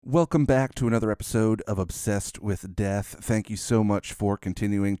Welcome back to another episode of Obsessed with Death. Thank you so much for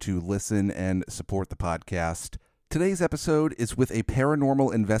continuing to listen and support the podcast. Today's episode is with a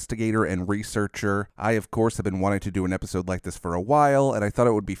paranormal investigator and researcher. I, of course, have been wanting to do an episode like this for a while, and I thought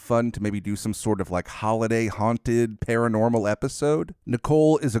it would be fun to maybe do some sort of like holiday haunted paranormal episode.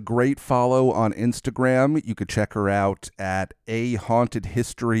 Nicole is a great follow on Instagram. You could check her out at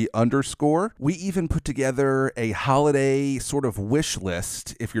ahauntedhistory_. We even put together a holiday sort of wish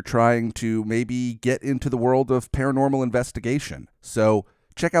list if you're trying to maybe get into the world of paranormal investigation. So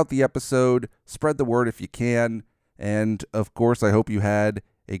check out the episode, spread the word if you can. And, of course, I hope you had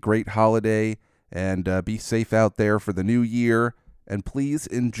a great holiday and be safe out there for the new year. And please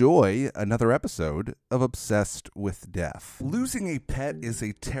enjoy another episode of Obsessed with Death. Losing a pet is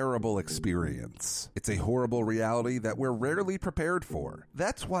a terrible experience. It's a horrible reality that we're rarely prepared for.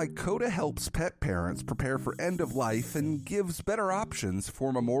 That's why CODA helps pet parents prepare for end of life and gives better options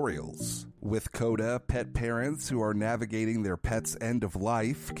for memorials. With CODA, pet parents who are navigating their pet's end of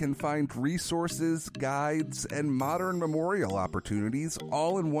life can find resources, guides, and modern memorial opportunities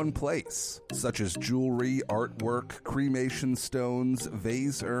all in one place, such as jewelry, artwork, cremation stones,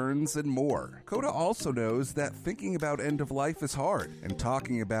 vase urns, and more. CODA also knows that thinking about end of life is hard, and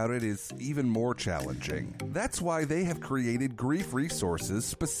talking about it is even more challenging. That's why they have created grief resources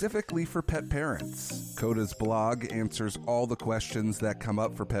specifically for pet parents. CODA's blog answers all the questions that come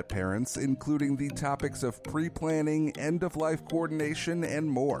up for pet parents, including the topics of pre-planning, end-of-life coordination, and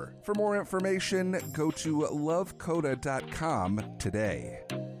more. For more information, go to lovecoda.com today.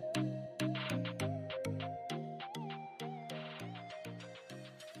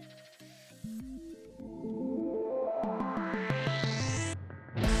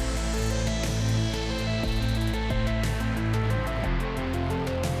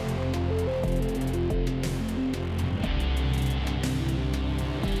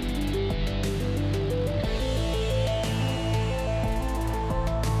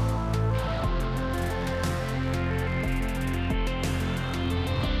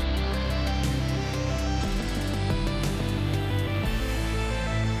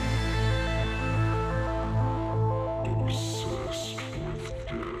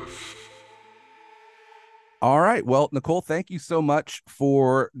 All right. Well, Nicole, thank you so much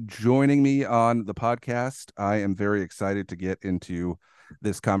for joining me on the podcast. I am very excited to get into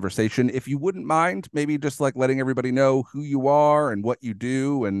this conversation. If you wouldn't mind, maybe just like letting everybody know who you are and what you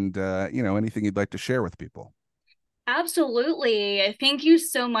do and, anything you'd like to share with people. Absolutely. Thank you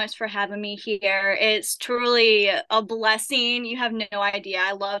so much for having me here. It's truly a blessing. You have no idea.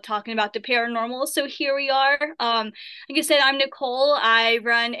 I love talking about the paranormal. So here we are. Like I said, I'm Nicole. I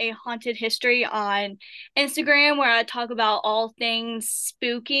run a haunted history on Instagram where I talk about all things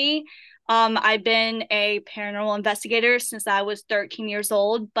spooky. I've been a paranormal investigator since I was 13 years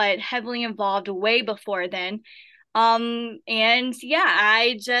old, but heavily involved way before then. And yeah,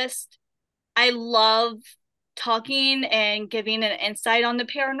 I love talking and giving an insight on the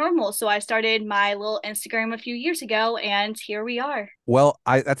paranormal. So I started my little Instagram a few years ago, and here we are. Well,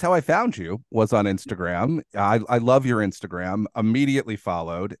 that's how I found you, was on Instagram. I love your Instagram, immediately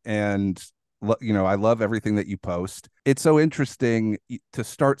followed, and I love everything that you post. It's so interesting to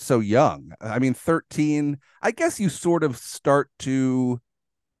start so young. I mean, 13, I guess you sort of start to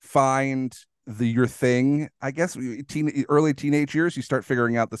find your thing. I guess early teenage years, you start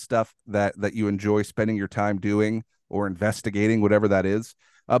figuring out the stuff that you enjoy spending your time doing or investigating, whatever that is.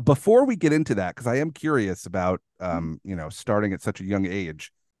 Before we get into that, because I am curious about starting at such a young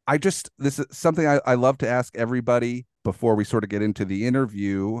age, this is something I love to ask everybody before we sort of get into the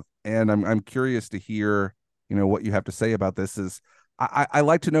interview, and I'm curious to hear what you have to say about this. Is I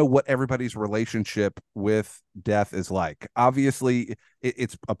like to know what everybody's relationship with death is like. Obviously,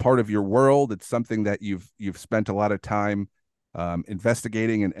 it's a part of your world. It's something that you've spent a lot of time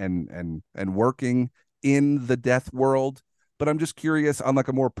investigating and working in the death world. But I'm just curious on like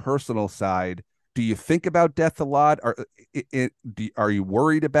a more personal side. Do you think about death a lot? Are you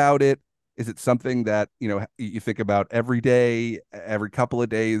worried about it? Is it something that you think about every day, every couple of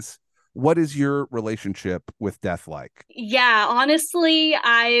days? What is your relationship with death like? Yeah, honestly,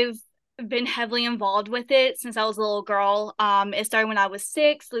 I've been heavily involved with it since I was a little girl. It started when I was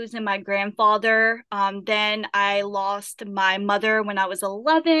 6, losing my grandfather. Then I lost my mother when I was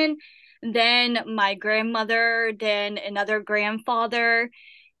 11, then my grandmother, then another grandfather.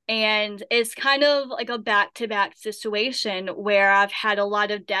 And it's kind of like a back-to-back situation where I've had a lot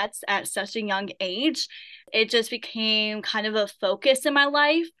of deaths at such a young age. It just became kind of a focus in my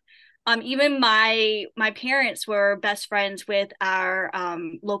life. Even my parents were best friends with our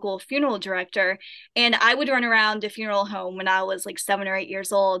local funeral director, and I would run around the funeral home when I was like 7 or 8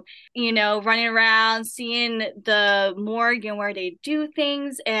 years old. Running around, seeing the morgue and where they do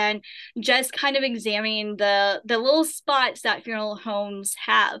things, and just kind of examining the little spots that funeral homes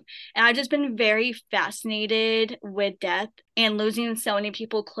have. And I've just been very fascinated with death and losing so many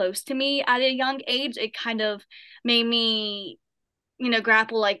people close to me at a young age. It kind of made me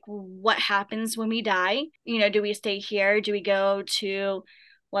grapple like what happens when we die. Do we stay here? Do we go to,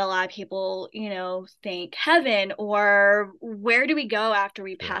 well, a lot of people, think heaven, or where do we go after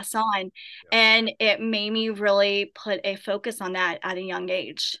we Sure. pass on? Yep. And it made me really put a focus on that at a young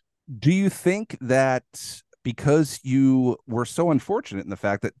age. Do you think that because you were so unfortunate in the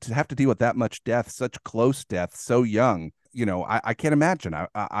fact that to have to deal with that much death, such close death, so young, I can't imagine.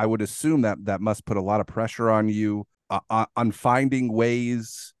 I would assume that that must put a lot of pressure on you on finding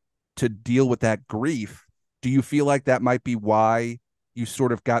ways to deal with that grief. Do you feel like that might be why you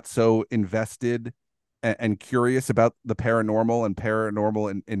sort of got so invested and curious about the paranormal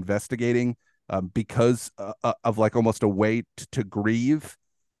and investigating, because of like almost a way to grieve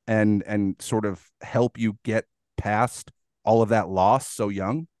and sort of help you get past all of that loss so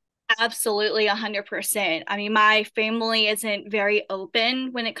young? Absolutely, 100%. I mean, my family isn't very open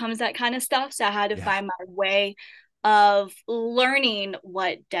when it comes to that kind of stuff. So I had to Yeah. find my way of learning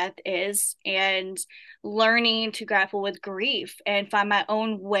what death is and learning to grapple with grief and find my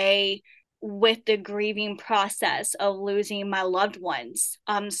own way with the grieving process of losing my loved ones.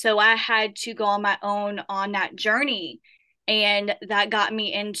 So I had to go on my own on that journey, and that got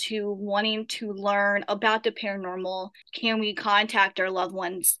me into wanting to learn about the paranormal. Can we contact our loved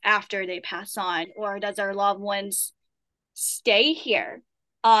ones after they pass on, or does our loved ones stay here?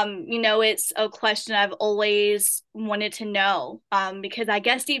 It's a question I've always wanted to know, because I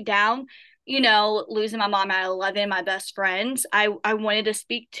guess deep down, losing my mom at 11, my best friend, I wanted to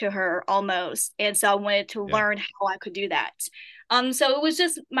speak to her almost. And so I wanted to Yeah. learn how I could do that. So it was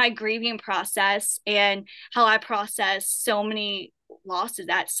just my grieving process and how I processed so many losses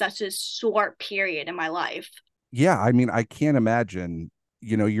at such a short period in my life. Yeah, I mean, I can't imagine,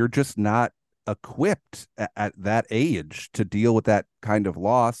 you're just not equipped at that age to deal with that kind of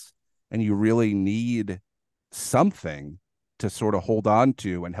loss. And you really need something to sort of hold on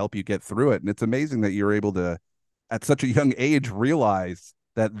to and help you get through it. And it's amazing that you're able to, at such a young age, realize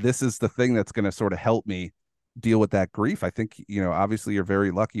that this is the thing that's going to sort of help me deal with that grief. I think, obviously you're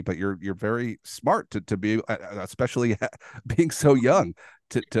very lucky, but you're very smart to be, especially being so young,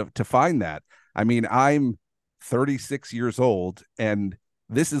 to find that. I mean, I'm 36 years old, and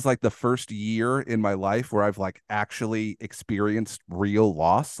this is like the first year in my life where I've like actually experienced real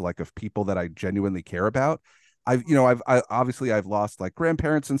loss, like of people that I genuinely care about. Obviously I've lost like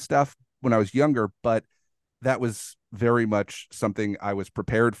grandparents and stuff when I was younger, but that was very much something I was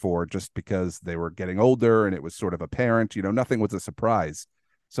prepared for just because they were getting older and it was sort of apparent, nothing was a surprise.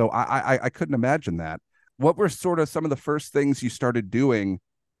 So I couldn't imagine that. What were sort of some of the first things you started doing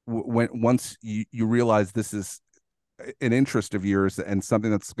when once you realize this is an interest of yours and something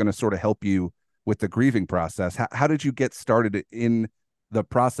that's going to sort of help you with the grieving process? How did you get started in the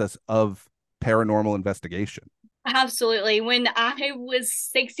process of paranormal investigation? Absolutely. When I was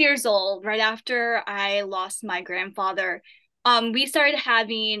 6 years old, right after I lost my grandfather, we started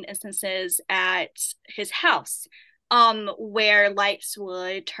having instances at his house, where lights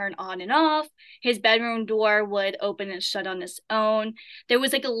would turn on and off. His bedroom door would open and shut on its own. There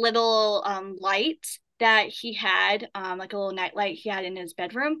was like a little light that he had, like a little night light he had in his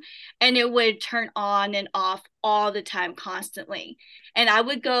bedroom, and it would turn on and off all the time, constantly. And I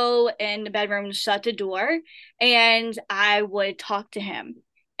would go in the bedroom, shut the door, and I would talk to him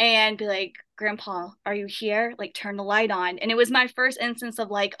and be like, Grandpa, are you here? Like, turn the light on. And it was my first instance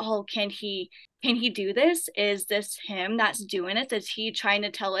of like, oh, can he do this? Is this him that's doing it? Is he trying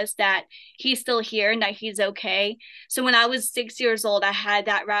to tell us that he's still here and that he's okay? So when I was 6 years old, I had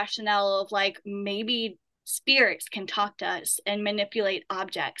that rationale of like, maybe spirits can talk to us and manipulate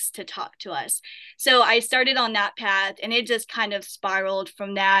objects to talk to us. So I started on that path, and it just kind of spiraled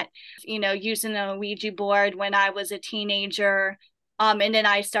from that, using a Ouija board when I was a teenager. And then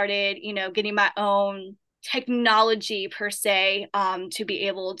I started, getting my own technology per se, to be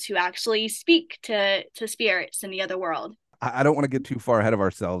able to actually speak to spirits in the other world. I don't want to get too far ahead of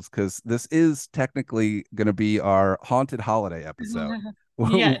ourselves because this is technically going to be our haunted holiday episode,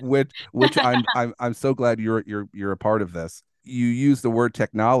 Yeah. which I'm so glad you're a part of this. You use the word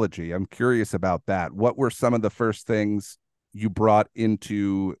technology. I'm curious about that. What were some of the first things you brought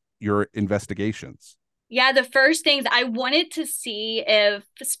into your investigations? Yeah, the first things I wanted to see if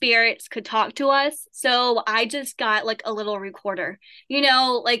spirits could talk to us. So I just got like a little recorder,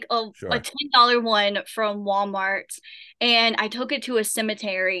 like a Sure. $10 one from Walmart. And I took it to a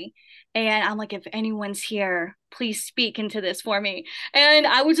cemetery. And I'm like, if anyone's here, please speak into this for me. And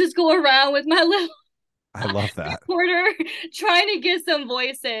I would just go around with my little I love that. recorder trying to get some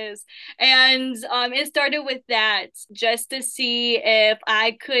voices. And it started with that just to see if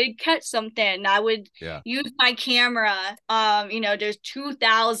I could catch something. I would Yeah. use my camera, there's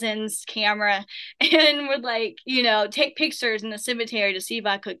 2000s camera, and would like, take pictures in the cemetery to see if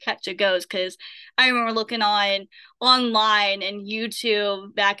I could catch a ghost. Because I remember looking online and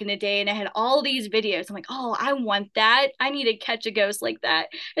YouTube back in the day, and I had all these videos. I'm like, oh, I want that. I need to catch a ghost like that.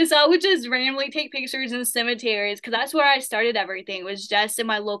 And so I would just randomly take pictures in cemeteries because that's where I started everything, was just in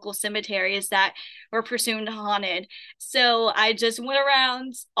my local cemeteries that were presumed haunted. So I just went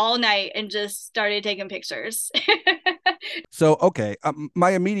around all night and just started taking pictures. So, okay,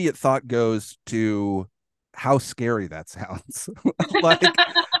 my immediate thought goes to how scary that sounds. Like,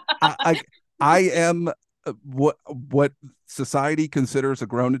 I I am what society considers a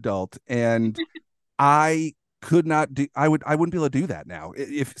grown adult, and I could not do. I wouldn't be able to do that now.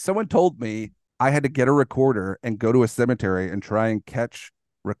 If someone told me I had to get a recorder and go to a cemetery and try and catch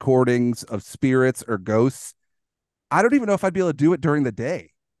recordings of spirits or ghosts, I don't even know if I'd be able to do it during the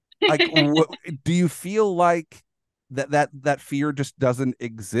day. Like, do you feel like that fear just doesn't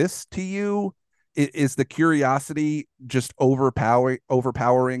exist to you? Is the curiosity just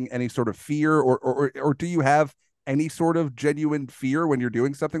overpowering any sort of fear, or do you have any sort of genuine fear when you're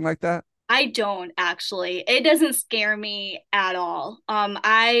doing something like that? I don't actually. It doesn't scare me at all.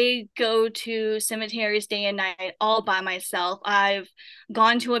 I go to cemeteries day and night all by myself. I've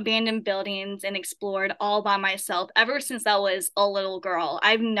gone to abandoned buildings and explored all by myself ever since I was a little girl.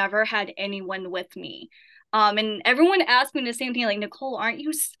 I've never had anyone with me. And everyone asks me the same thing, like, Nicole, aren't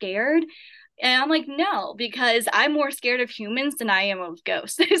you scared? And I'm like, no, because I'm more scared of humans than I am of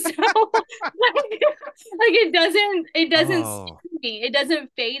ghosts. So like it doesn't Oh, scare me. It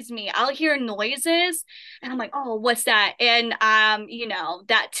doesn't phase me. I'll hear noises and I'm like, oh, what's that? And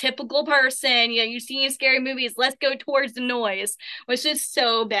that typical person, you see in scary movies, let's go towards the noise, which is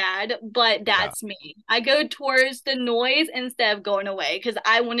so bad, but yeah, that's me. I go towards the noise instead of going away because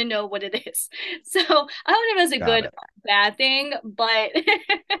I want to know what it is. So I don't know if it's a got good it. or bad thing, but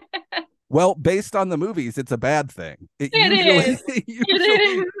Well, based on the movies, it's a bad thing. It it usually is.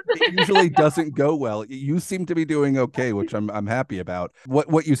 usually It it usually doesn't go well. You seem to be doing okay, which I'm happy about.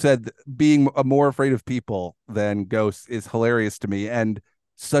 What you said, being more afraid of people than ghosts, is hilarious to me, and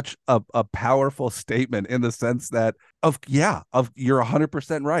such a powerful statement in the sense that of you're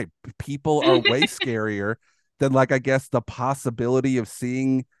 100% right. People are way is. scarier than, like, I guess, the possibility of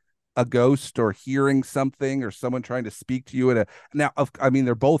seeing a ghost or hearing something or someone trying to speak to you at a now I mean,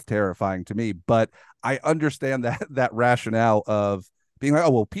 they're both terrifying to me, but I understand that rationale of being like,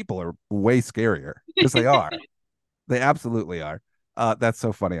 oh well, people are way scarier, because they are. They absolutely are. That's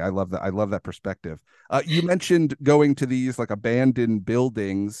so funny. I love that. I love that perspective. You mentioned going to these like abandoned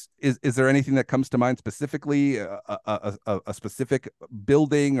buildings. Is there anything that comes to mind specifically? A specific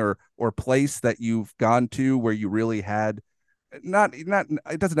building or place that you've gone to where you really had not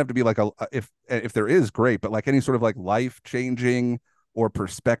it doesn't have to be like a if there is, great, but like any sort of like life changing or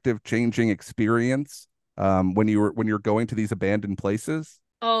perspective changing experience when you're going to these abandoned places.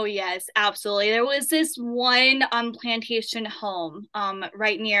 Oh yes, absolutely. There was this one plantation home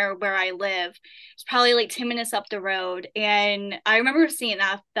right near where I live. It's probably like 10 minutes up the road. And I remember seeing it and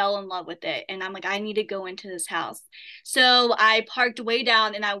I fell in love with it. And I'm like, I need to go into this house. So I parked way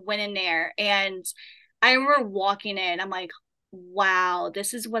down and I went in there and I remember walking in. I'm like, wow,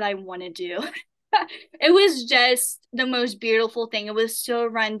 this is what I want to do. It was just the most beautiful thing. It was so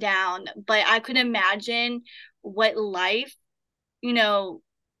run down, but I could imagine what life you know,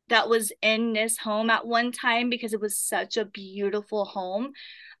 that was in this home at one time because it was such a beautiful home.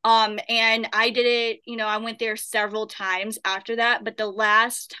 And I did it, I went there several times after that, but the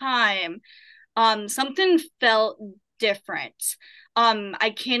last time something felt different.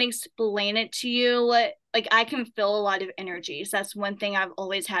 I can't explain it to you. Like I can feel a lot of energies. That's one thing I've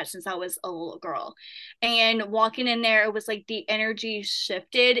always had since I was a little girl. And walking in there, it was like the energy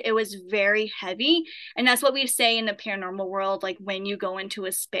shifted. It was very heavy. And that's what we say in the paranormal world, like when you go into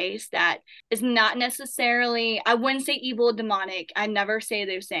a space that is not necessarily, I wouldn't say evil, demonic. I never say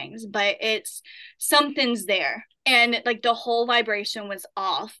those things, but it's something's there and like the whole vibration was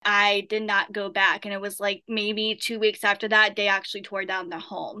off. I did not go back, and it was like maybe 2 weeks after that they actually tore down the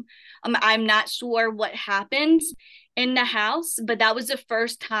home. I'm not sure what happened in the house, but that was the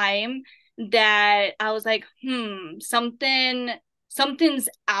first time that I was like, something's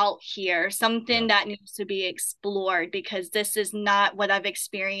out here, Yeah. something that needs to be explored because this is not what I've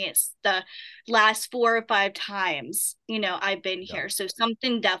experienced the last 4 or 5 times, I've been Yeah. here. So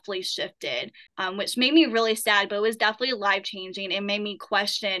something definitely shifted, which made me really sad, but it was definitely life changing. It made me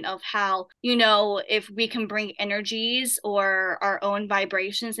question of how, if we can bring energies or our own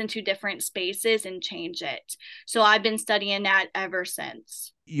vibrations into different spaces and change it. So I've been studying that ever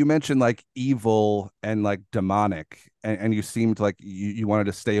since. You mentioned like evil and like demonic, and you seemed like you wanted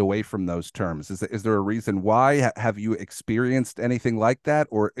to stay away from those terms. Is there a reason why? Have you experienced anything like that,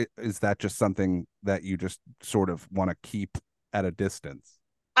 or is that just something that you just sort of want to keep at a distance?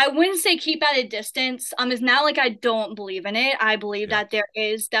 I wouldn't say keep at a distance. It's not like I don't believe in it. I believe Yeah. that there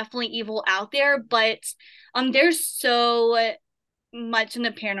is definitely evil out there, but there's so much in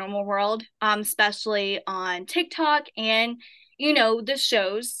the paranormal world, especially on TikTok and the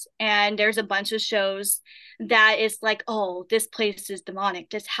shows. And there's a bunch of shows that is like, oh, this place is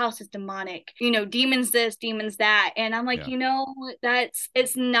demonic, this house is demonic, demons this, demons that. And I'm like, Yeah. that's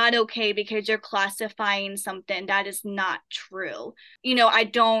it's not okay because you're classifying something that is not true. I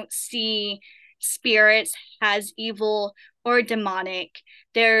don't see spirits as evil or demonic.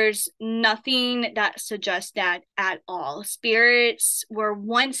 There's nothing that suggests that at all. Spirits were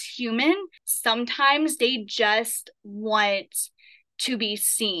once human. Sometimes they just want to be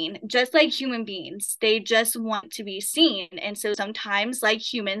seen, just like human beings. They just want to be seen. And so sometimes, like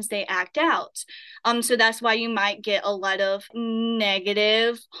humans, they act out. So that's why you might get a lot of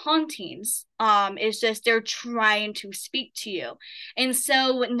negative hauntings. It's just they're trying to speak to you. And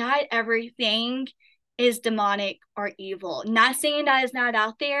so not everything is demonic or evil. Not saying that is not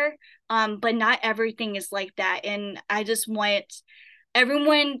out there, but not everything is like that. And I just want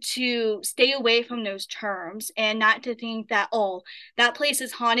everyone to stay away from those terms and not to think that, oh, that place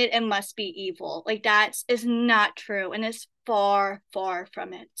is haunted and must be evil. Like that is not true and it's far, far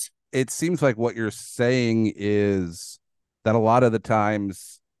from it. It seems like what you're saying is that a lot of the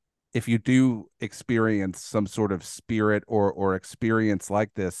times, if you do experience some sort of spirit or experience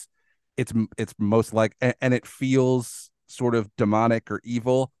like this, it's most like, and it feels sort of demonic or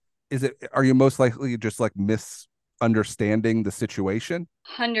evil. Are you most likely just like misunderstanding the situation?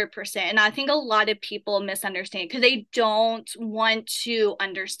 100%. And I think a lot of people misunderstand because they don't want to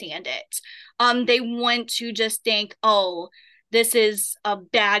understand it. They want to just think, oh, this is a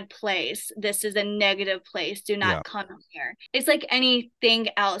bad place. This is a negative place. Do Yeah. not come here. It's like anything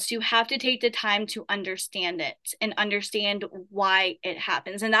else. You have to take the time to understand it and understand why it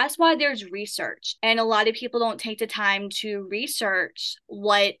happens. And that's why there's research. And a lot of people don't take the time to research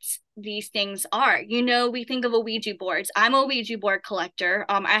what these things are. We think of Ouija boards. I'm a Ouija board collector.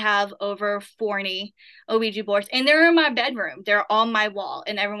 I have over 40 Ouija boards, and they're in my bedroom. They're on my wall,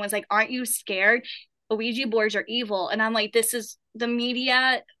 and everyone's like, "Aren't you scared? Ouija boards are evil." And I'm like, "This is the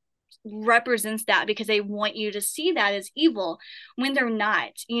media represents that because they want you to see that as evil when they're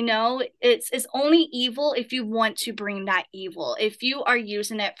not. It's only evil if you want to bring that evil, if you are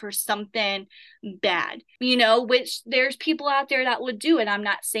using it for something bad, which there's people out there that would do it. I'm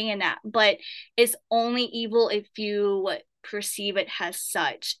not saying that, but it's only evil if you perceive it as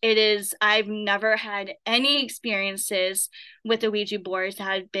such. I've never had any experiences with the Ouija boards that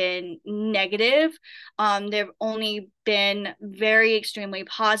have been negative. They've only been very extremely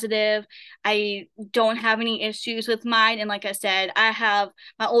positive. I don't have any issues with mine. And like I said, I have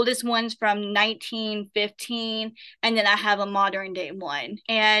my oldest one's from 1915, and then I have a modern day one.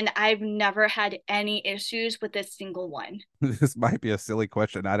 And I've never had any issues with a single one. This might be a silly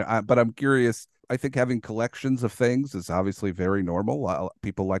question, but I'm curious. I think having collections of things is obviously very normal.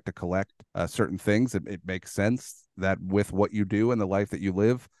 People like to collect certain things. It makes sense that with what you do and the life that you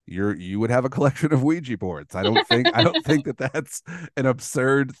live, you would have a collection of Ouija boards. I don't think that that's an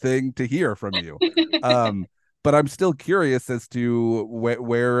absurd thing to hear from you. Um, but I'm still curious as to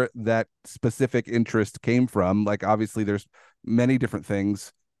where that specific interest came from. Like obviously, there's many different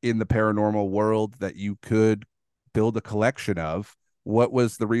things in the paranormal world that you could build a collection of. What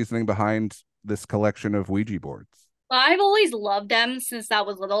was the reasoning behind this collection of Ouija boards? Well, I've always loved them since I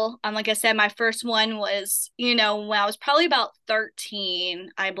was little. Like I said, my first one was, when I was probably about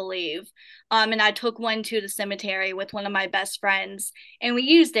 13, I believe. And I took one to the cemetery with one of my best friends and we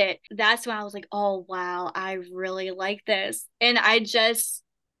used it. That's when I was like, oh, wow, I really like this. And I just,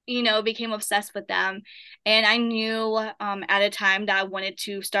 became obsessed with them. And I knew at a time that I wanted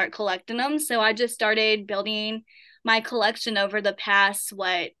to start collecting them. So I just started building my collection over the past,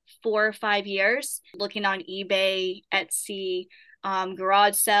 4 or 5 years, looking on eBay, Etsy,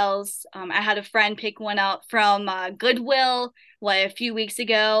 garage sales. I had a friend pick one up from Goodwill, a few weeks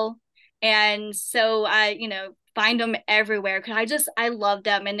ago. And so I, find them everywhere because I love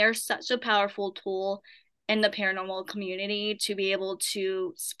them, and they're such a powerful tool in the paranormal community to be able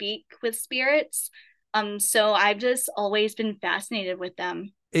to speak with spirits. So I've just always been fascinated with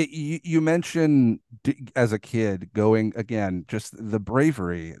them. You mentioned as a kid going again, just the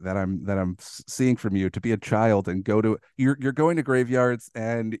bravery that I'm seeing from you to be a child and go to you're going to graveyards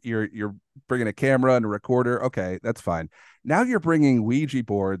and you're bringing a camera and a recorder. Okay, that's fine. Now you're bringing Ouija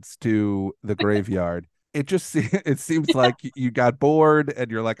boards to the graveyard. It just it seems like you got bored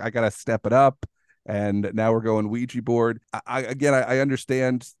and you're like, I gotta step it up. And now we're going Ouija board. I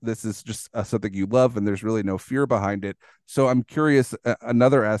understand this is just something you love, and there's really no fear behind it. So I'm curious.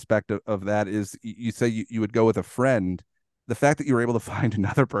 Another aspect of that is you say you would go with a friend. The fact that you were able to find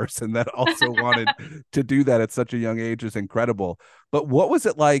another person that also wanted to do that at such a young age is incredible. But what was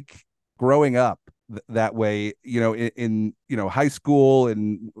it like growing up that way? In high school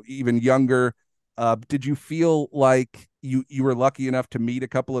and even younger. Did you feel like you were lucky enough to meet a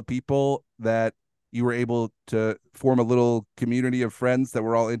couple of people that you were able to form a little community of friends that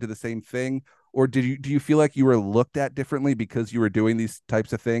were all into the same thing? Or do you feel like you were looked at differently because you were doing these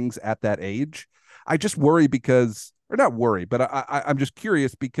types of things at that age? I just worry because, or not worry, but I'm just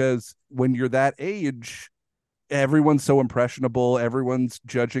curious because when you're that age, everyone's so impressionable, everyone's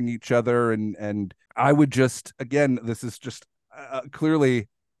judging each other, and I would just, again, this is just clearly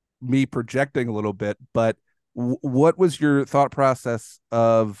me projecting a little bit, but what was your thought process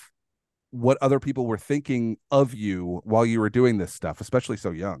of what other people were thinking of you while you were doing this stuff, especially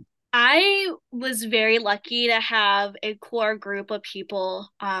so young? I was very lucky to have a core group of people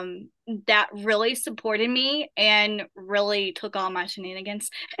that really supported me and really took all my shenanigans.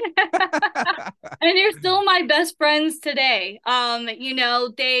 And they're still my best friends today.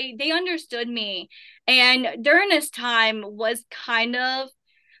 They understood me. And during this time was kind of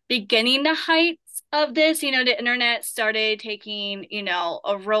beginning the heights of this. The internet started taking,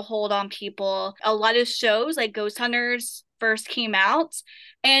 a real hold on people. A lot of shows like Ghost Hunters first came out.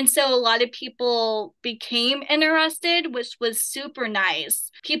 And so a lot of people became interested, which was super nice.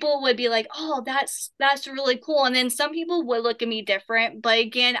 People would be like, "Oh, that's really cool." And then some people would look at me different, but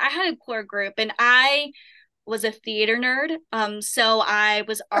again, I had a core group, and I was a theater nerd. So I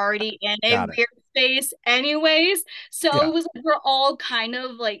was already in a Got it. weird space anyways. So Yeah, it was like we're all kind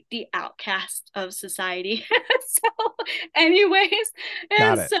of like the outcast of society. So anyways, got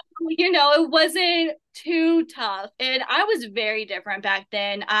and it. so it wasn't too tough. And I was very different back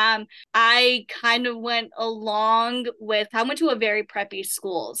then. I kind of went along with I went to a very preppy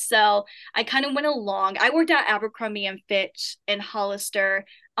school. So I kind of went along. I worked at Abercrombie and Fitch and Hollister.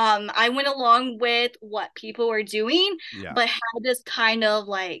 I went along with what people were doing, Yeah. but had this kind of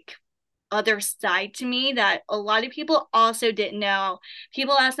like other side to me that a lot of people also didn't know.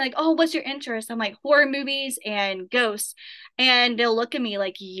 People ask like, "Oh, what's your interest?" I'm like, "Horror movies and ghosts." And they'll look at me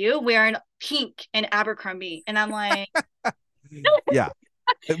like, "You wearing pink and Abercrombie." And I'm like, Yeah.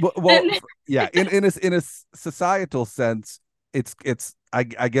 Well, and yeah, in a societal sense, it's I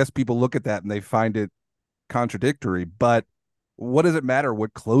guess people look at that and they find it contradictory, but what does it matter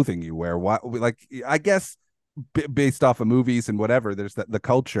what clothing you wear? Why, like, I guess based off of movies and whatever, there's the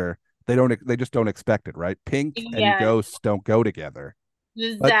culture. They just don't expect it, right? Pink and yes, ghosts don't go together.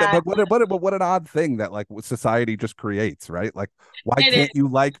 But exactly. what an odd thing that like society just creates, right? Like, why It is can't you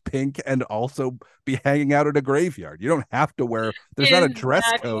like pink and also be hanging out at a graveyard? You don't have to wear. There's not a dress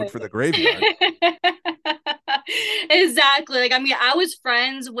code exactly. for the graveyard. Exactly. Like, I mean, I was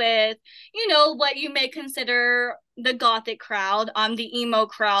friends with, what you may consider the gothic crowd, the emo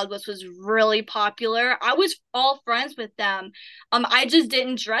crowd, which was really popular. I was all friends with them. I just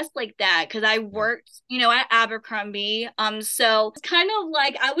didn't dress like that because I Yeah, worked, at Abercrombie. So it's kind of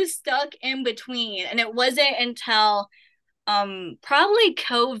like I was stuck in between, and it wasn't until probably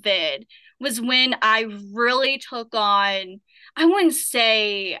COVID was when I really took on, I wouldn't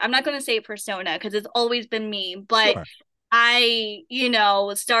say, I'm not going to say persona because it's always been me, but sure. I,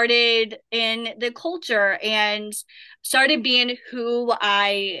 started in the culture and started being who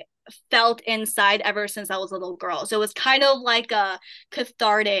I felt inside ever since I was a little girl. So it was kind of like a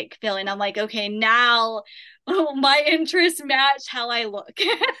cathartic feeling. I'm like, okay, now my interests match how I look.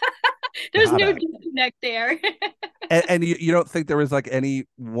 There's Got no it. disconnect there. And you don't think there was like any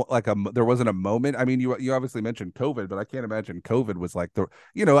like there wasn't a moment? I mean, you obviously mentioned COVID, but I can't imagine COVID was like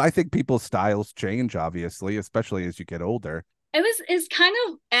I think people's styles change obviously, especially as you get older. It's kind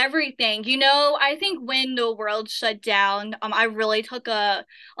of everything. I think when the world shut down, I really took a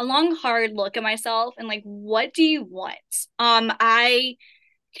long hard look at myself and like, what do you want? I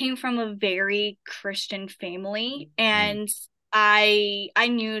came from a very Christian family, Mm, and I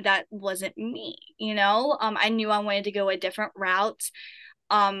knew that wasn't me, you know. I knew I wanted to go a different route.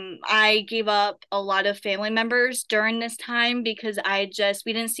 I gave up a lot of family members during this time because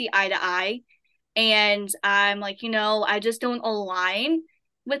we didn't see eye to eye. And I'm like, I just don't align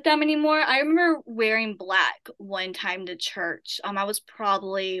with them anymore. I remember wearing black one time to church. I was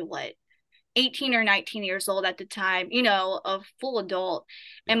probably what, 18 or 19 years old at the time, a full adult.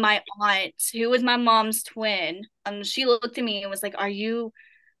 And Yeah. my aunt, who was my mom's twin, she looked at me and was like, are you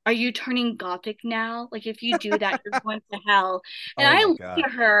turning gothic now? Like, if you do that, you're going to hell. And Oh I my looked God.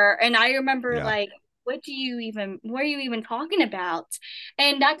 at her and I remember, Yeah. like, what are you even talking about?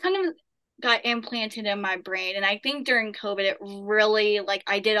 And that kind of got implanted in my brain. And I think during COVID, it really, like,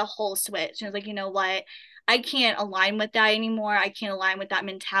 I did a whole switch. And I was like, you know what? I can't align with that anymore. I can't align with that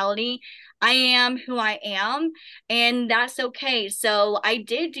mentality. I am who I am, and that's okay. So I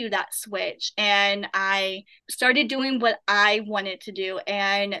did do that switch and I started doing what I wanted to do.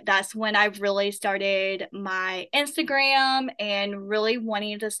 And that's when I really started my Instagram and really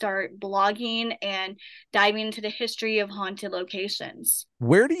wanting to start blogging and diving into the history of haunted locations.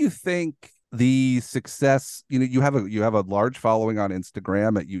 Where do you think the success, you have a large following on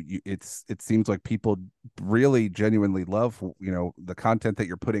Instagram, it seems like people really genuinely love, the content that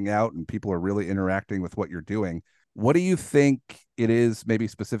you're putting out, and people are really interacting with what you're doing. What do you think it is, maybe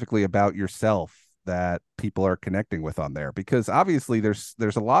specifically about yourself, that people are connecting with on there? Because obviously there's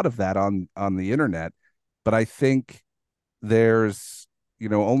a lot of that on the internet, but I think there's,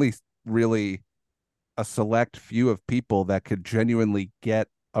 only really a select few of people that could genuinely get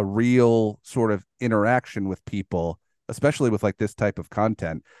a real sort of interaction with people, especially with like this type of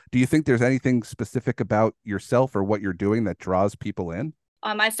content. Do you think there's anything specific about yourself or what you're doing that draws people in?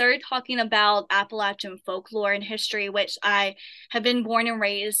 I started talking about Appalachian folklore and history, which I have been born and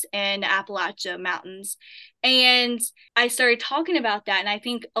raised in Appalachia Mountains. And I started talking about that. And I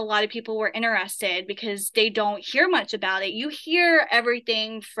think a lot of people were interested because they don't hear much about it. You hear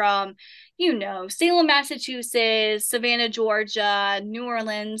everything from, Salem, Massachusetts, Savannah, Georgia, New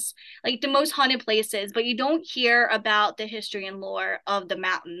Orleans, like the most haunted places, but you don't hear about the history and lore of the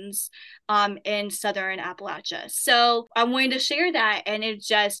mountains in southern Appalachia. So I wanted to share that, and it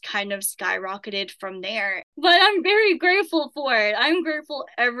just kind of skyrocketed from there. But I'm very grateful for it. I'm grateful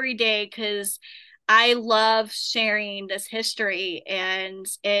every day because I love sharing this history, and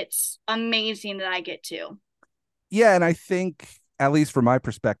it's amazing that I get to. Yeah, and I think, at least from my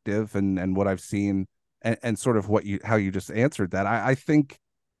perspective and what I've seen, and sort of how you just answered that, I think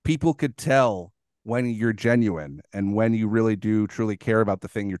people could tell when you're genuine and when you really do truly care about the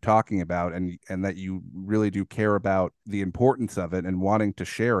thing you're talking about, and that you really do care about the importance of it and wanting to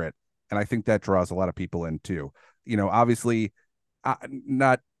share it. And I think that draws a lot of people in too. Obviously,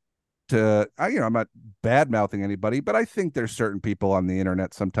 not I'm not bad mouthing anybody, but I think there's certain people on the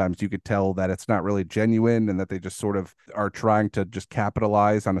internet, sometimes you could tell that it's not really genuine and that they just sort of are trying to just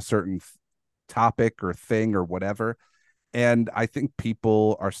capitalize on a certain topic or thing or whatever. And I think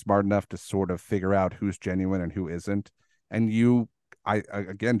people are smart enough to sort of figure out who's genuine and who isn't. And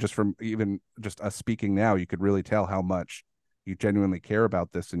again, just from even just us speaking now, you could really tell how much you genuinely care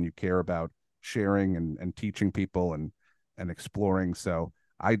about this, and you care about sharing and teaching people and exploring. So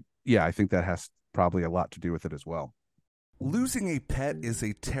yeah, I think that has probably a lot to do with it as well. Losing a pet is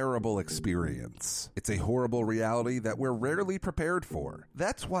a terrible experience. It's a horrible reality that we're rarely prepared for.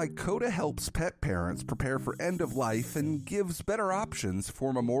 That's why CODA helps pet parents prepare for end of life and gives better options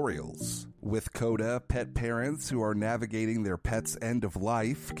for memorials. With CODA, pet parents who are navigating their pet's end of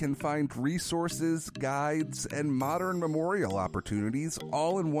life can find resources, guides, and modern memorial opportunities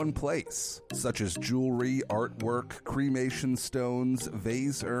all in one place, such as jewelry, artwork, cremation stones,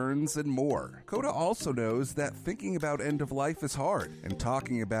 vase urns, and more. CODA also knows that thinking about end of life is hard, and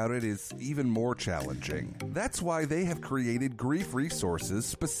talking about it is even more challenging. That's why they have created grief resources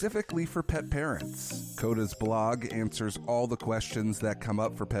specifically for pet parents. CODA's blog answers all the questions that come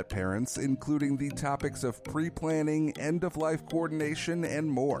up for pet parents, including the topics of pre-planning, end-of-life coordination, and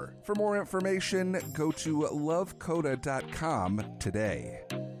more. For more information, go to lovecoda.com today.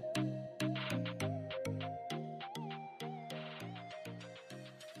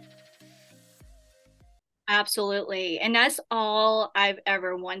 Absolutely. And that's all I've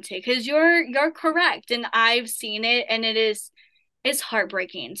ever wanted, because you're correct, and I've seen it, and it's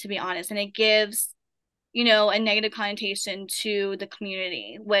heartbreaking, to be honest, and it gives a negative connotation to the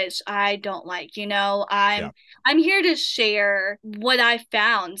community, which I don't like. Yeah. I'm here to share what I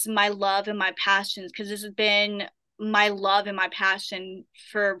found, my love and my passions, because this has been my love and my passion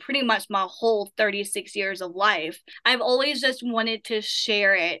for pretty much my whole 36 years of life. I've always just wanted to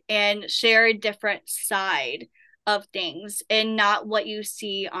share it and share a different side of things and not what you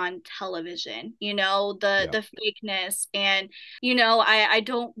see on television, Yeah. the fakeness. And I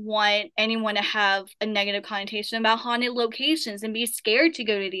don't want anyone to have a negative connotation about haunted locations and be scared to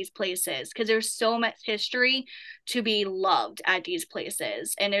go to these places, because there's so much history to be loved at these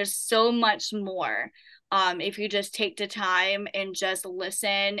places, and there's so much more, if you just take the time and just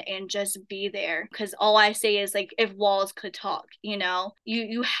listen and just be there. Because all I say is, like, if walls could talk,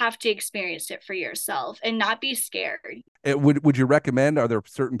 you have to experience it for yourself and not be scared. Would you recommend? Are there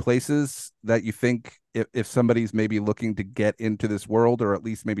certain places that you think if somebody's maybe looking to get into this world, or at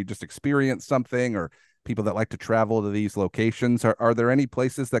least maybe just experience something, or people that like to travel to these locations, are there any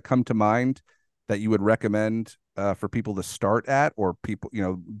places that come to mind that you would recommend for people to start at, or people,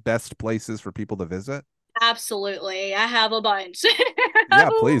 best places for people to visit? Absolutely. I have a bunch. Yeah,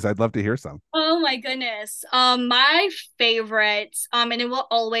 please. I'd love to hear some. Oh my goodness. My favorite, and it will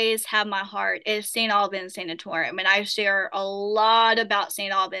always have my heart, is St. Albans Sanatorium. And I share a lot about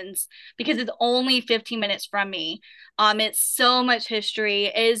St. Albans because it's only 15 minutes from me. It's so much history.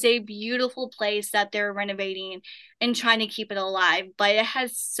 It is a beautiful place that they're renovating and trying to keep it alive, but it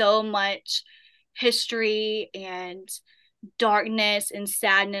has so much history and darkness and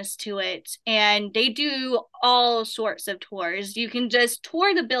sadness to it. And they do all sorts of tours. You can just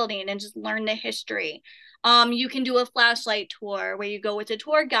tour the building and just learn the history. You can do a flashlight tour where you go with a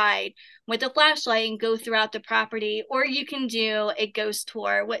tour guide with a flashlight and go throughout the property, or you can do a ghost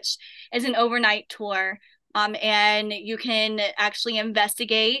tour, which is an overnight tour. And you can actually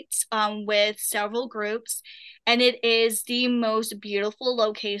investigate with several groups. And it is the most beautiful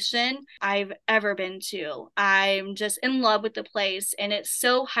location I've ever been to. I'm just in love with the place, and it's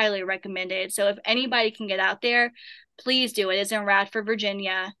so highly recommended. So if anybody can get out there, please do it. It's in Radford,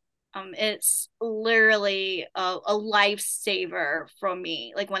 Virginia. It's literally a lifesaver for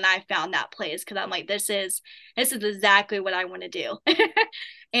me. Like when I found that place, because I'm like, this is exactly what I want to do. Sure.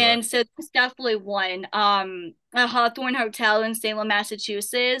 And so that's definitely one. A Hawthorne Hotel in Salem,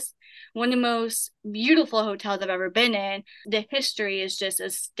 Massachusetts, one of the most beautiful hotels I've ever been in. The history is just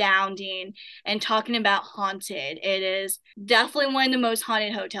astounding. And talking about haunted, it is definitely one of the most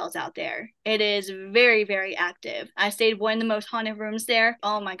haunted hotels out there. It is very, very active. I stayed one of the most haunted rooms there.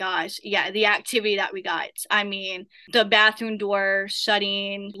 Oh my gosh. Yeah, the activity that we got. I mean, the bathroom door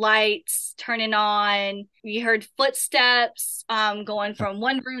shutting, lights turning on. We heard footsteps going from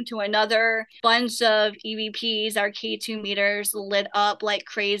one room to another. Bunch of EVPs, our K2 meters lit up like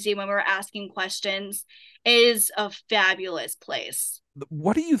crazy when we were asking questions. It is a fabulous place.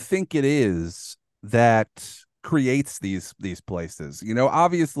 What do you think it is that creates these places?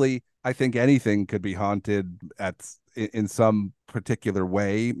 Obviously, I think anything could be haunted in some particular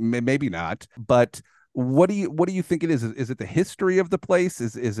way, maybe not. But what do you think it is? Is it the history of the place?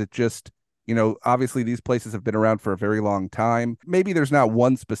 Is it just, obviously these places have been around for a very long time. Maybe there's not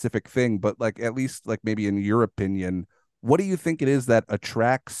one specific thing, but like at least like maybe in your opinion, what do you think it is that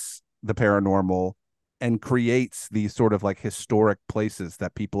attracts the paranormal and creates these sort of like historic places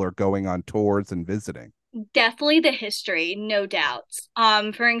that people are going on tours and visiting? Definitely the history, no doubt.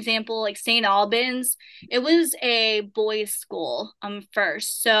 For example, like St. Albans, it was a boys' school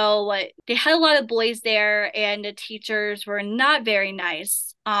first. So they had a lot of boys there, and the teachers were not very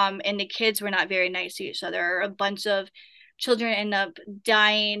nice. And the kids were not very nice to each other. A bunch of children end up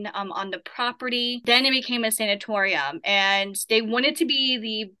dying on the property. Then it became a sanatorium, and they wanted to be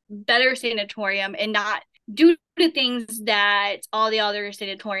the better sanatorium and not do the things that all the other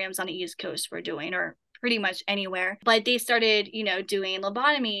sanatoriums on the East Coast were doing, or pretty much anywhere. But they started, doing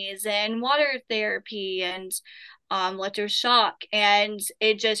lobotomies and water therapy and electroshock, and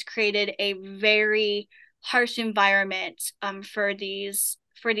it just created a very harsh environment for these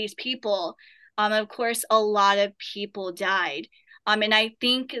people. Of course, a lot of people died. And I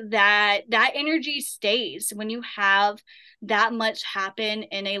think that that energy stays when you have that much happen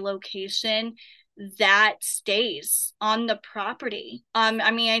in a location, that stays on the property.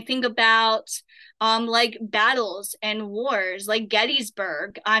 I mean, I think about like battles and wars like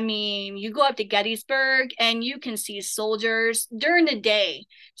Gettysburg. I mean, you go up to Gettysburg and you can see soldiers during the day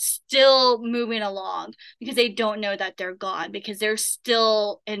still moving along because they don't know that they're gone, because they're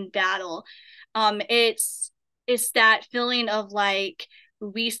still in battle. It's that feeling of like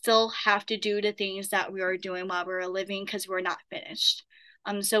we still have to do the things that we are doing while we're living because we're not finished.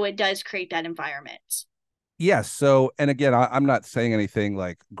 So it does create that environment. Yes. So, and again, I'm not saying anything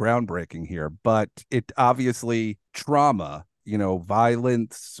like groundbreaking here, but it obviously trauma,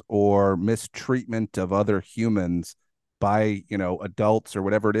 violence or mistreatment of other humans by, adults or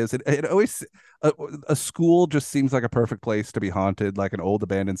whatever it is. It always a, a school just seems like a perfect place to be haunted, like an old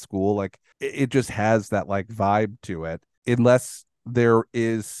abandoned school. Like it just has that like vibe to it. Unless there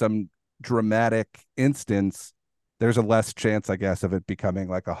is some dramatic instance, there's a less chance, I guess, of it becoming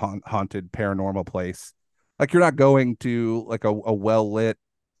like a haunted paranormal place. Like you're not going to like a well lit,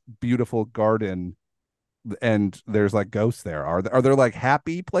 beautiful garden and there's like ghosts there. Are there like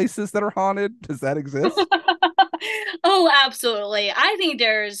happy places that are haunted? Does that exist? Oh, absolutely. I think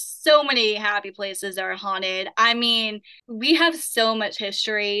there's so many happy places that are haunted. I mean, we have so much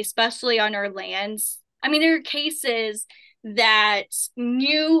history, especially on our lands. I mean, there are cases that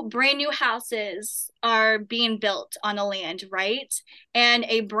brand new houses are being built on a land, right? And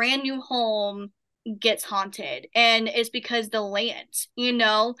a brand new home gets haunted. And it's because the land.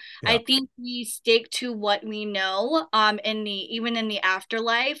 I Yeah. think we stick to what we know, even in the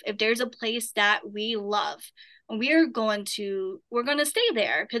afterlife. If there's a place that we love, we're going to stay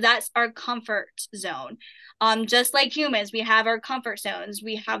there because that's our comfort zone. Just like humans, we have our comfort zones.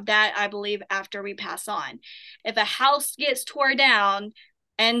 We have that, I believe, after we pass on. If a house gets tore down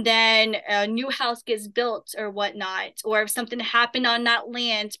and then a new house gets built or whatnot, or if something happened on that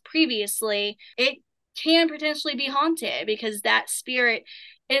land previously, it can potentially be haunted because that spirit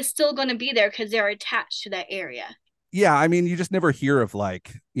is still going to be there because they're attached to that area. Yeah, I mean, you just never hear of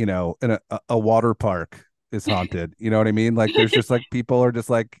like, in a water park is haunted. You know what I mean? Like there's just like people are just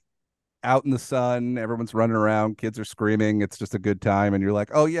like out in the sun, everyone's running around, kids are screaming, it's just a good time and you're like,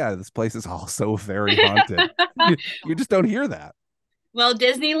 "Oh yeah, this place is also very haunted." You just don't hear that. Well,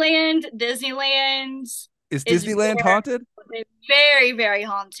 Disneyland Is is Disneyland haunted? very, very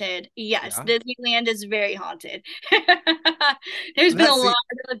haunted. Yes, Yeah. Disneyland is very haunted. There's been a That's lot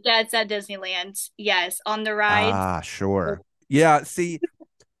the of deaths at Disneyland. Yes, on the rides. sure. Yeah, see,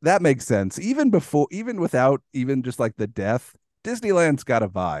 that makes sense. Even without even just like the death, Disneyland's got a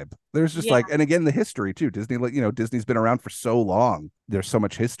vibe. There's just Yeah. like, and again, the history too. Disney's been around for so long. There's so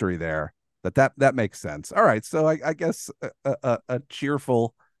much history there that makes sense. All right, so I guess a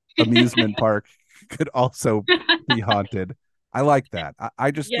cheerful amusement park could also be haunted. I like that. I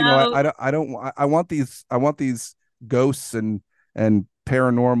just, Yeah. I want these ghosts and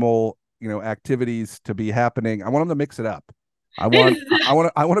paranormal, activities to be happening. I want them to mix it up. I want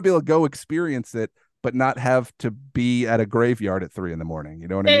to be able to go experience it, but not have to be at a graveyard at 3 in the morning. You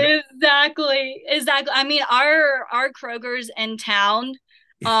know what I mean? Exactly. Exactly. I mean, our Kroger's in town.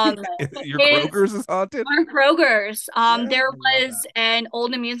 Um, Your is Kroger's is haunted. our Kroger's. Yeah, There I love was that. an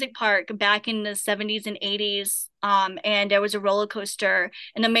old amusement park back in the 70s and 80s. And there was a roller coaster,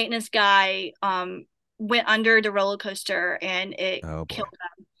 and the maintenance guy went under the roller coaster and it Oh killed boy.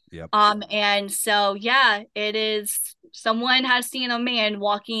 him. Yep. And so yeah, it is someone has seen a man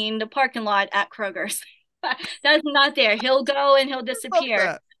walking the parking lot at Kroger's. That's not there. He'll go and he'll Love disappear.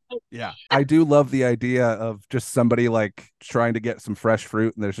 that. Yeah. I do love the idea of just somebody like trying to get some fresh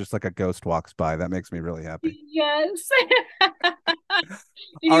fruit and there's just like a ghost walks by. That makes me really happy. Yes. Can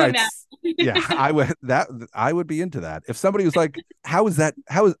All you right. imagine? Yeah, I would be into that. If somebody was like,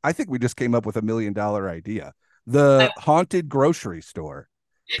 I think we just came up with $1 million idea. The haunted grocery store.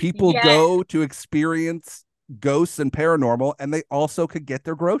 People Yes. go to experience ghosts and paranormal, and they also could get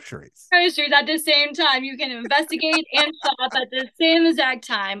their groceries. Groceries at the same time. You can investigate and shop at the same exact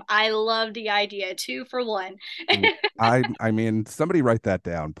time. I love the idea. Two for one. I mean, somebody write that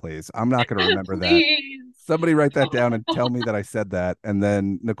down, please. I'm not going to remember that. Please. Somebody write that down and tell me that I said that. And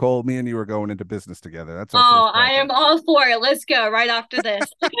then Nicole, me and you are going into business together. That's our Oh, first I am project. all for it. Let's go right after this.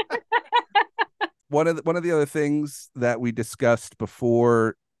 One of the other things that we discussed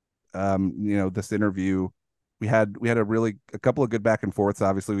before, this interview, we had a couple of good back and forths.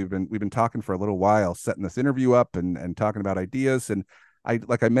 Obviously, we've been talking for a little while, setting this interview up and talking about ideas. And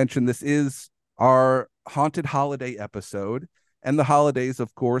like I mentioned, this is our haunted holiday episode, and the holidays,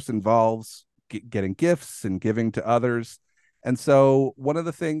 of course, involves getting gifts and giving to others. And so, one of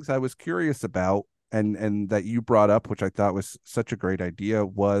the things I was curious about, and that you brought up, which I thought was such a great idea,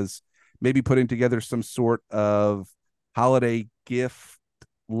 was maybe putting together some sort of holiday gift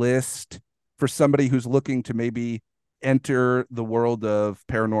list for somebody who's looking to maybe enter the world of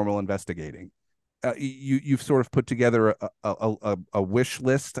paranormal investigating. You've sort of put together a wish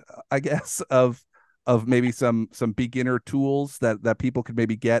list, I guess, of maybe some beginner tools that people could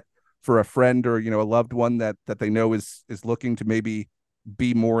maybe get for a friend or a loved one that they know is looking to maybe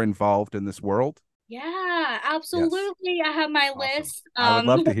be more involved in this world. Yeah, Yes, absolutely. I have my awesome. list. I would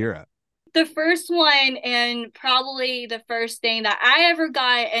love to hear it. The first one, and probably the first thing that I ever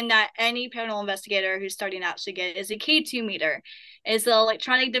got, and that any paranormal investigator who's starting out should get, is a K2 meter. Is the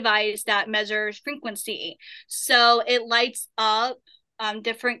electronic device that measures frequency. So it lights up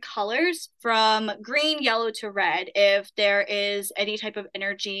different colors from green, yellow to red if there is any type of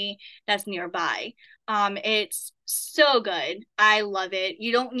energy that's nearby. It's so good. I love it.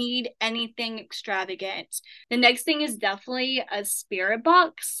 You don't need anything extravagant. The next thing is definitely a spirit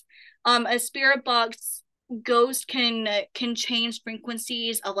box. A spirit box ghost can change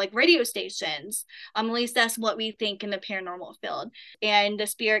frequencies of like radio stations. At least that's what we think in the paranormal field. And the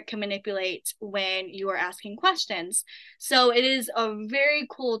spirit can manipulate when you are asking questions. So it is a very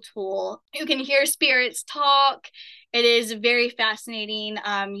cool tool. You can hear spirits talk. It is very fascinating.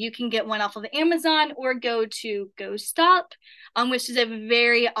 You can get one off of Amazon or go to Ghost Stop, which is a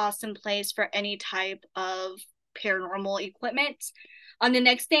very awesome place for any type of paranormal equipment. The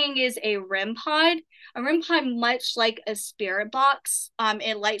next thing is a REM pod. A REM pod, much like a spirit box,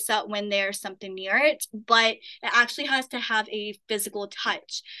 it lights up when there's something near it, but it actually has to have a physical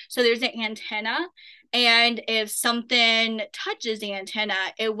touch. So there's an antenna, and if something touches the antenna,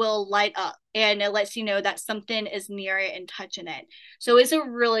 it will light up and it lets you know that something is near it and touching it. So it's a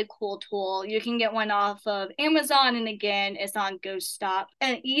really cool tool. You can get one off of Amazon, and again, it's on Ghost Stop.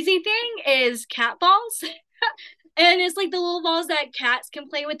 An easy thing is cat balls. And it's like the little balls that cats can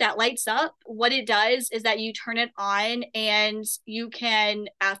play with that lights up. What it does is that you turn it on and you can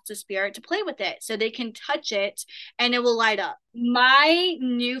ask the spirit to play with it so they can touch it and it will light up. My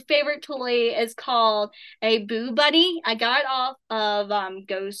new favorite toy is called a Boo Buddy. I got it off of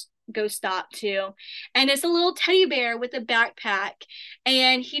Ghost Stop too. And it's a little teddy bear with a backpack.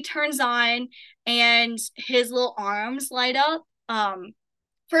 And he turns on and his little arms light up.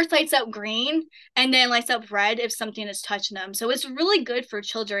 First lights up green and then lights up red if something is touching them. So it's really good for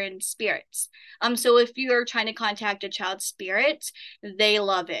children's spirits. So if you're trying to contact a child's spirit, they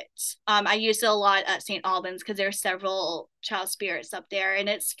love it. I use it a lot at St. Albans because there are several child spirits up there, and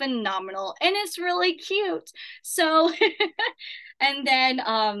it's phenomenal and it's really cute. So and then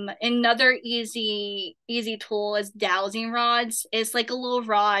another easy tool is dowsing rods. It's like a little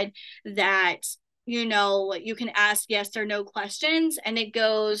rod that you can ask yes or no questions, and it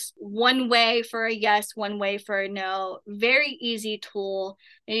goes one way for a yes, one way for a no. Very easy tool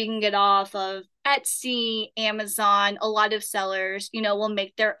that you can get off of Etsy, Amazon. A lot of sellers, will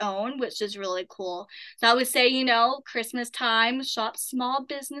make their own, which is really cool. So I would say, Christmas time, shop small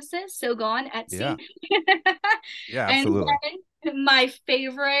businesses. So go on Etsy. Yeah. Yeah, And absolutely. then my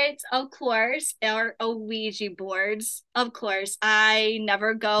favorite, of course, are Ouija boards. Of course, I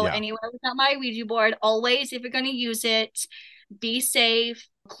never go Yeah. anywhere without my Ouija board. Always, if you're going to use it, be safe,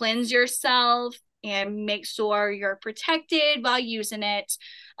 cleanse yourself, and make sure you're protected while using it.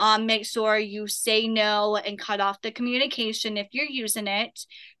 Make sure you say no and cut off the communication if you're using it,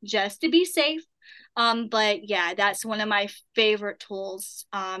 just to be safe. But yeah, that's one of my favorite tools,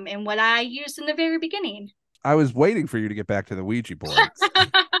 and what I used in the very beginning. I was waiting for you to get back to the Ouija boards. I'll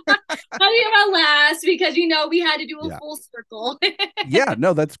be my last because we had to do a Yeah. full circle. Yeah,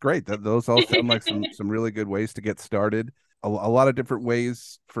 no, that's great. Those all sound like some really good ways to get started. A lot of different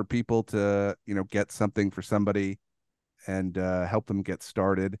ways for people to, get something for somebody and help them get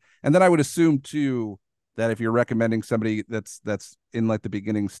started. And then I would assume too that if you're recommending somebody that's in like the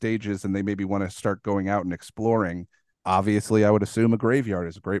beginning stages and they maybe want to start going out and exploring, obviously I would assume a graveyard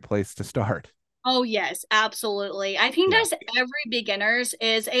is a great place to start. Oh yes, absolutely. I think Yeah. that's every beginner's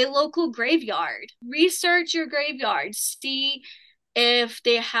is a local graveyard. Research your graveyard. See if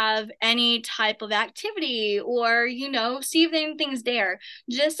they have any type of activity, or see if anything's there.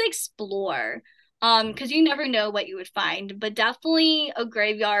 Just explore. Because you never know what you would find. But definitely a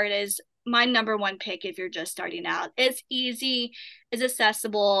graveyard is my number one pick if you're just starting out. It's easy, it's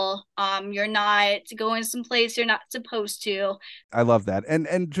accessible. You're not going someplace you're not supposed to. I love that.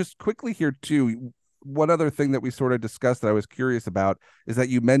 And just quickly here too, one other thing that we sort of discussed that I was curious about is that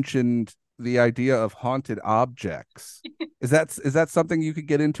you mentioned the idea of haunted objects. Is that something you could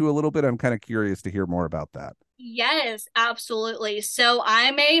get into a little bit? I'm kind of curious to hear more about that. Yes, absolutely. So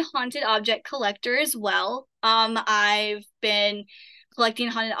I'm a haunted object collector as well. I've been collecting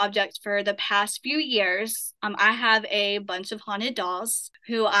haunted objects for the past few years. I have a bunch of haunted dolls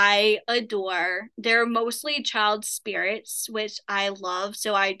who I adore. They're mostly child spirits, which I love,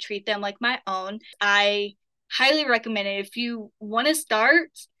 so I treat them like my own. I highly recommend it if you want to start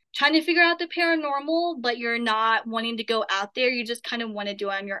trying to figure out the paranormal, but you're not wanting to go out there. You just kind of want to do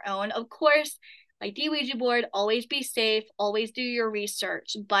it on your own. Of course, like the Ouija board, always be safe, always do your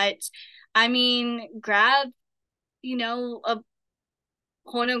research. But I mean, grab, a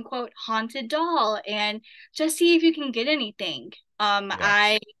quote unquote haunted doll and just see if you can get anything.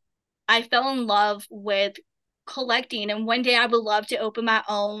 Yeah. I fell in love with collecting, and one day I would love to open my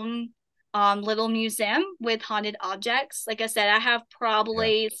own little museum with haunted objects. Like I said, I have Yeah.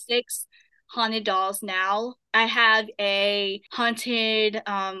 probably six haunted dolls now. I have a haunted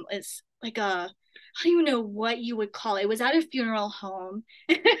it's like a I don't even know what you would call it. It was at a funeral home,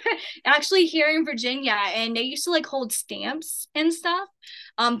 actually here in Virginia, and they used to like hold stamps and stuff.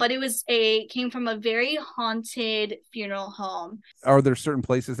 But it was a came from a very haunted funeral home. Are there certain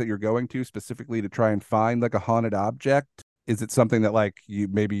places that you're going to specifically to try and find like a haunted object? Is it something that like you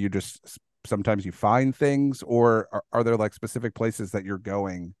maybe you just sometimes you find things, or are there like specific places that you're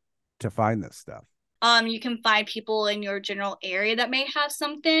going to find this stuff? You can find people in your general area that may have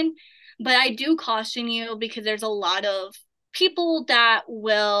something, but I do caution you because there's a lot of people that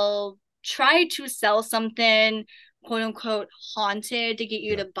will try to sell something quote unquote haunted to get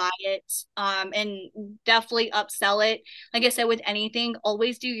you Yeah. to buy it, and definitely upsell it. Like I said, with anything,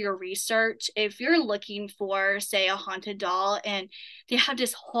 always do your research. If you're looking for, say, a haunted doll and they have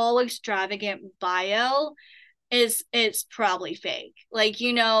this whole extravagant bio, is it's probably fake. Like,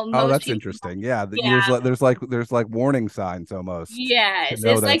 Oh, most that's people, interesting. Yeah, yeah, there's like warning signs almost to yes,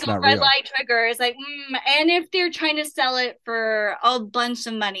 know it's that like it's a not red real. light trigger. It's like, and if they're trying to sell it for a bunch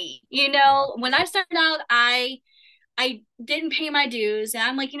of money, Yeah. when I started out, I didn't pay my dues, and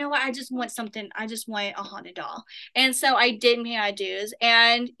I'm like, you know what? I just want something. I just want a haunted doll, and so I didn't pay my dues.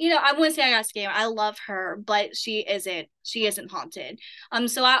 And I wouldn't say I got scammed. I love her, but she isn't. She isn't haunted.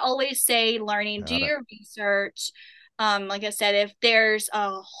 So I always say, learning, do Got it. your research. Like I said, if there's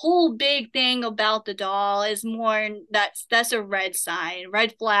a whole big thing about the doll, is more that's a red sign,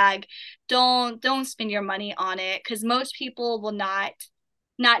 red flag. Don't spend your money on it because most people will not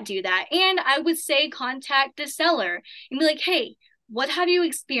do that. And I would say contact the seller and be like, hey, what have you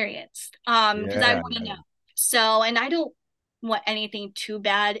experienced? Because I Yeah, want to yeah. know. So, and I don't want anything too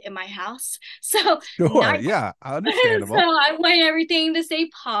bad in my house. So Sure. not Yeah, so understandable. I want everything to stay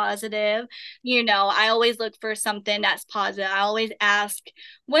positive. I always look for something that's positive. I always ask,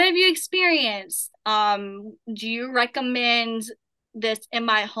 what have you experienced? Do you recommend this in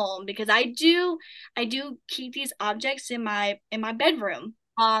my home? Because I do keep these objects in my bedroom.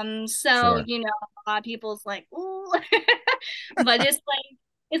 So Sure. a lot of people's like, ooh, but it's like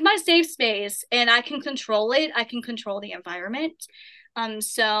it's my safe space and I can control it. I can control the environment.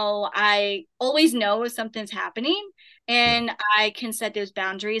 So I always know if something's happening Yeah. and I can set those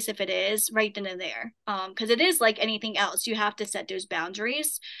boundaries if it is right then and there. Because it is like anything else, you have to set those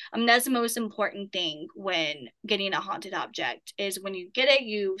boundaries. That's the most important thing when getting a haunted object is when you get it,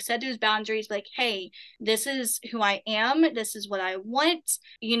 you set those boundaries like, hey, this is who I am, this is what I want.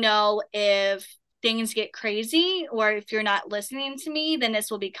 If things get crazy or if you're not listening to me, then this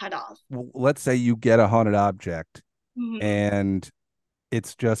will be cut off. Well, let's say you get a haunted object Mm-hmm. and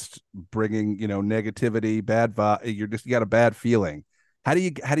it's just bringing negativity, bad vibe. You got a bad feeling. How do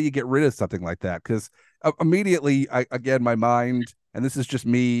you get rid of something like that? Because immediately, again, my mind, and this is just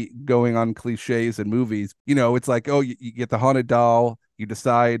me going on cliches and movies. It's like, oh, you get the haunted doll. You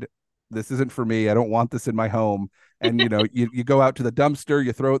decide this isn't for me. I don't want this in my home. And you go out to the dumpster,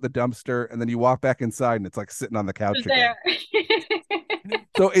 you throw it in the dumpster, and then you walk back inside, and it's like sitting on the couch again. There.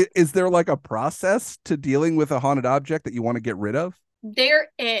 So is there like a process to dealing with a haunted object that you want to get rid of? There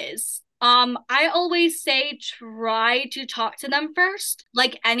is. I always say try to talk to them first.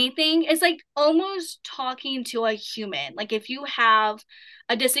 Like anything, it's like almost talking to a human. Like if you have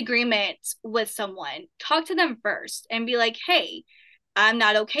a disagreement with someone, talk to them first and be like, hey, I'm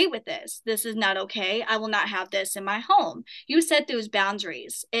not okay with this. This is not okay. I will not have this in my home. You set those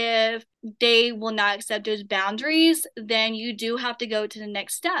boundaries. If they will not accept those boundaries, then you do have to go to the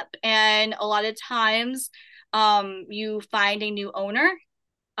next step. And a lot of times, you find a new owner.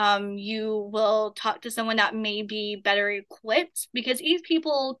 You will talk to someone that may be better equipped because each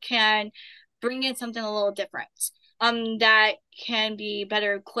people can bring in something a little different. That can be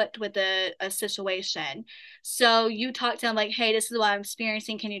better equipped with a situation. So you talk to them like, hey, this is what I'm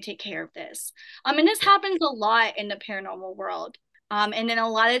experiencing. Can you take care of this? And this happens a lot in the paranormal world. And then a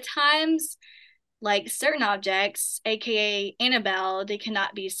lot of times, like certain objects, aka Annabelle, they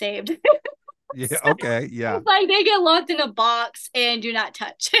cannot be saved. Yeah. So Okay. Yeah. it's like they get locked in a box and do not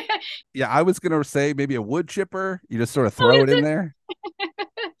touch. Yeah, I was gonna say maybe a wood chipper. You just sort of throw it in there.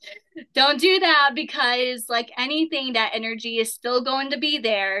 Don't do that because like anything, that energy is still going to be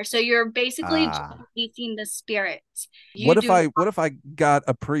there. So you're basically Ah. facing the spirit. You do What if I got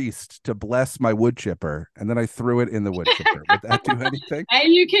a priest to bless my wood chipper and then I threw it in the wood chipper? Would that do anything?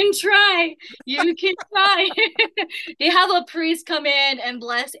 and you can try. You can try. They have a priest come in and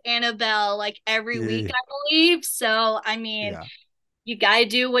bless Annabelle like every week, Yeah. I believe. So, I mean, Yeah, you got to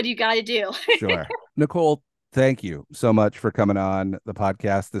do what you got to do. sure. Nicole, thank you so much for coming on the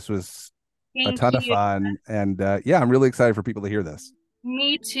podcast. This was a Thank ton of you. fun. And yeah, I'm really excited for people to hear this.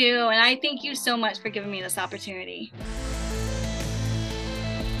 Me too. And I thank you so much for giving me this opportunity.